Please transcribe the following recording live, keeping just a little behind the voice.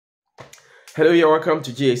Hello, you're welcome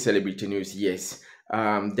to GA Celebrity News. Yes,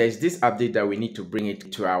 there's this update that we need to bring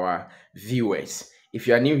it to our viewers. If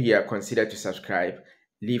you are new here, consider to subscribe,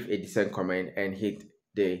 leave a decent comment, and hit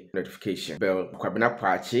the notification bell. Kwabenya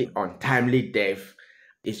Kwakye untimely death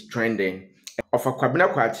is trending. Of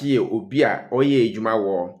Kwabenya Kwakye, Obia Oye Ejuma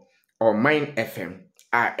wo Oman FM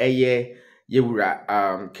eye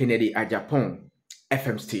yewura Kennedy Agyapong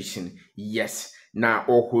FM station. Yes, now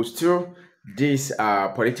host this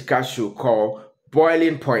political show called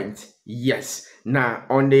Boiling Point. Yes. Now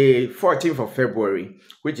on the 14th of February,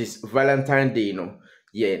 which is Valentine's Day,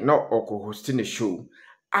 not Oko hosting the show.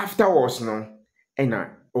 Afterwards,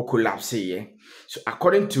 Oko lapse, So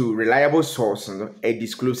according to reliable source, a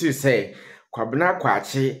disclosure say Kwabenya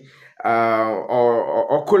Kwakye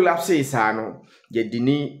or Oko lapse is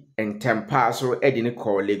dini and tempaso edini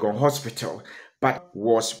call Legon Hospital, but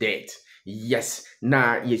was dead. Yes,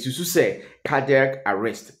 na yesusu say cardiac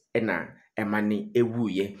arrest emani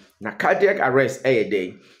ewuye. Na cardiac arrest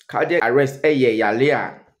day. Cardiac arrest yale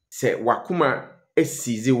a say wakuma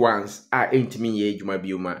esizi once entimi ye adwuma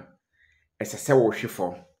bioma. Esa se wo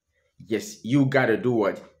hwefo. Yes, you gotta do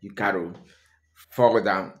what? You gotta fall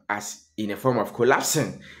down as in a form of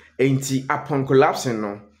collapsing. Enti upon collapsing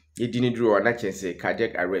no, you didn't draw na say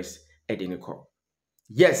cardiac arrest ediniko.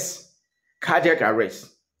 Yes, cardiac arrest.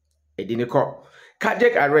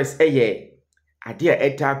 Cardiac arrest adia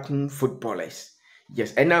etakun footballers.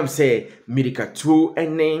 Yes, and I'm say medical two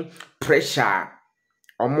any pressure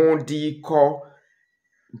omodi ko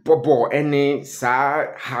bobo any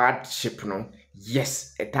sa hardship no.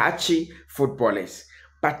 Yes, etachi footballers.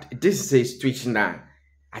 But this is a situation na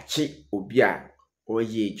achi obia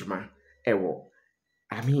oye juma ewo.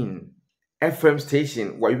 I mean FM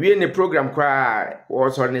station what we in the program cry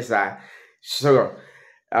was on this so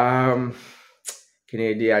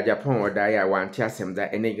Kennedy Agyapong or Daya want asem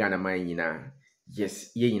that any Ghana man yina.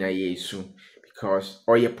 Yes, ye yina yesu. Because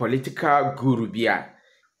or your political guru bia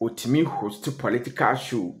utimi host to political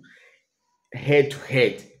show head to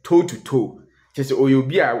head, toe to toe. Just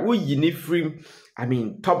oyobia we yini free, I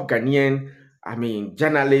mean top Ghanaian,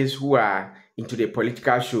 journalists who are into the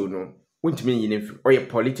political show no. Won't mean yini free or your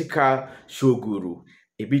political show guru.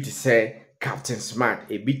 A bit to say Captain Smart,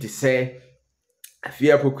 a bit to say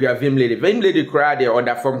Afia pokuya vim lady cry the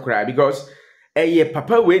other form cry because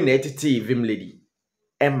papa we netiti vim lady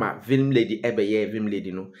Emma vim lady ebeye vim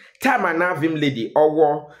lady no time na vim lady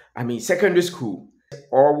or secondary school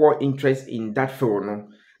or interest in that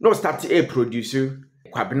film no start a producer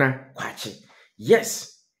Kwabenya Kwakye.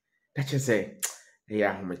 Yes, that just say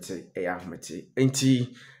humete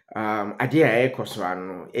enti adia ekoso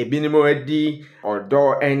ano ebinimo edi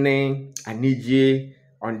odo ene anije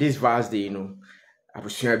on this vast day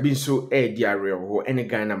Abusua bin so diarrhea ho any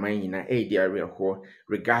Ghana man yina diarrhea ho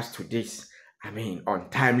regards to this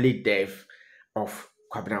untimely death of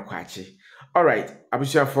Kwabenya Kwakye. All right,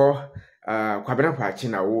 Abusua for Kwabenya Kwakye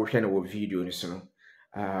na wo hwe na wo video ni so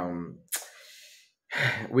no.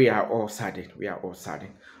 We are all saddened.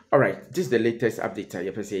 All right, this is the latest update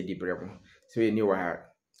you can say so you know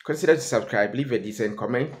consider to subscribe, leave a decent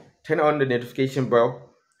comment, turn on the notification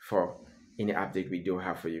bell for any update we do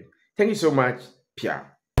have for you. Thank you so much.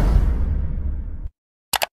 Pierre.